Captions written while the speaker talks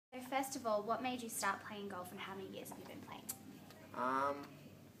first of all, what made you start playing golf and how many years have you been playing?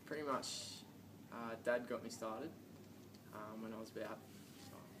 Pretty much, Dad got me started when I was about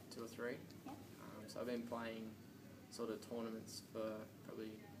 2 or 3. Yeah. So I've been playing sort of tournaments for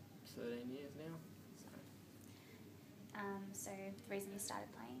probably 13 years now. So the reason you started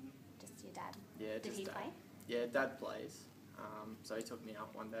playing, just your dad? Yeah, Did he Dad. play? Yeah, Dad plays. So he took me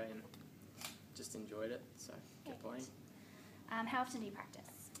out one day and just enjoyed it, so kept playing. How often do you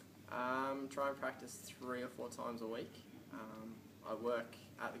practice? Try and practice 3 or 4 times a week. I work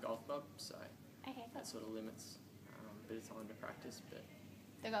at the golf club, so Okay, cool. that sort of limits a bit of time to practice. But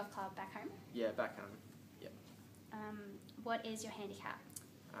The golf club back home? yeah, back home. Yep. What is your handicap?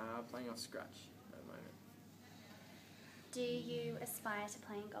 Playing off scratch at the moment. Do you aspire to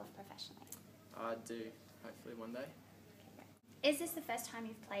playing golf professionally? I do, hopefully one day. Is this the first time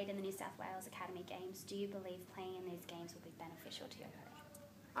you've played in the New South Wales Academy Games? Do you believe playing in these games will be beneficial to your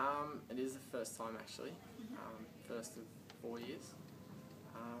career? It is the first time actually, first of 4 years.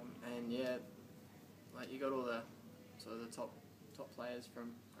 And yeah, like you got all the sort of the top players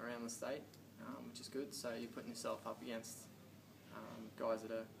from around the state, which is good. So you're putting yourself up against guys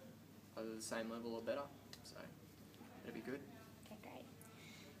that are either the same level or better. So it'll be good. Okay, great.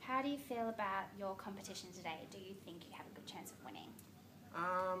 How do you feel about your competition today? Do you think you have a good chance of winning?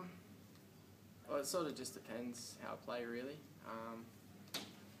 Well, it sort of just depends how I play really.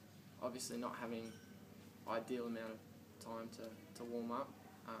 Obviously not having ideal amount of time to warm up.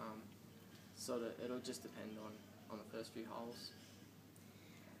 Sort of it'll just depend on the first few holes.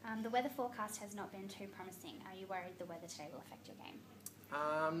 The weather forecast has not been too promising. Are you worried the weather today will affect your game?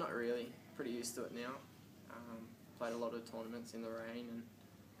 Not really. Pretty used to it now. Played a lot of tournaments in the rain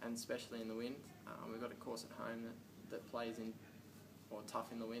and especially in the wind. We've got a course at home that plays in or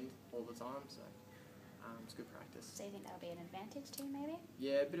tough in the wind all the time, so it's good practice. So you think that'll be an advantage to you, maybe?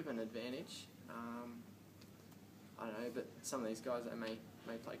 Yeah, a bit of an advantage. I don't know, but some of these guys they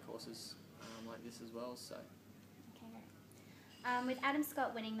may play courses like this as well. So. Okay, great. With Adam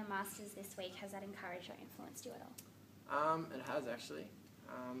Scott winning the Masters this week, has that encouraged or influenced you at all? It has actually.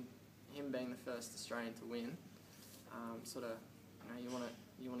 Him being the first Australian to win, sort of, you want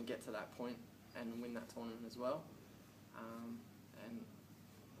to get to that point and win that tournament as well. And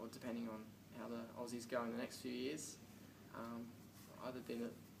well, depending on how the Aussies go in the next few years, either be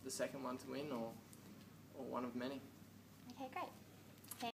the second one to win or one of many. Okay, great.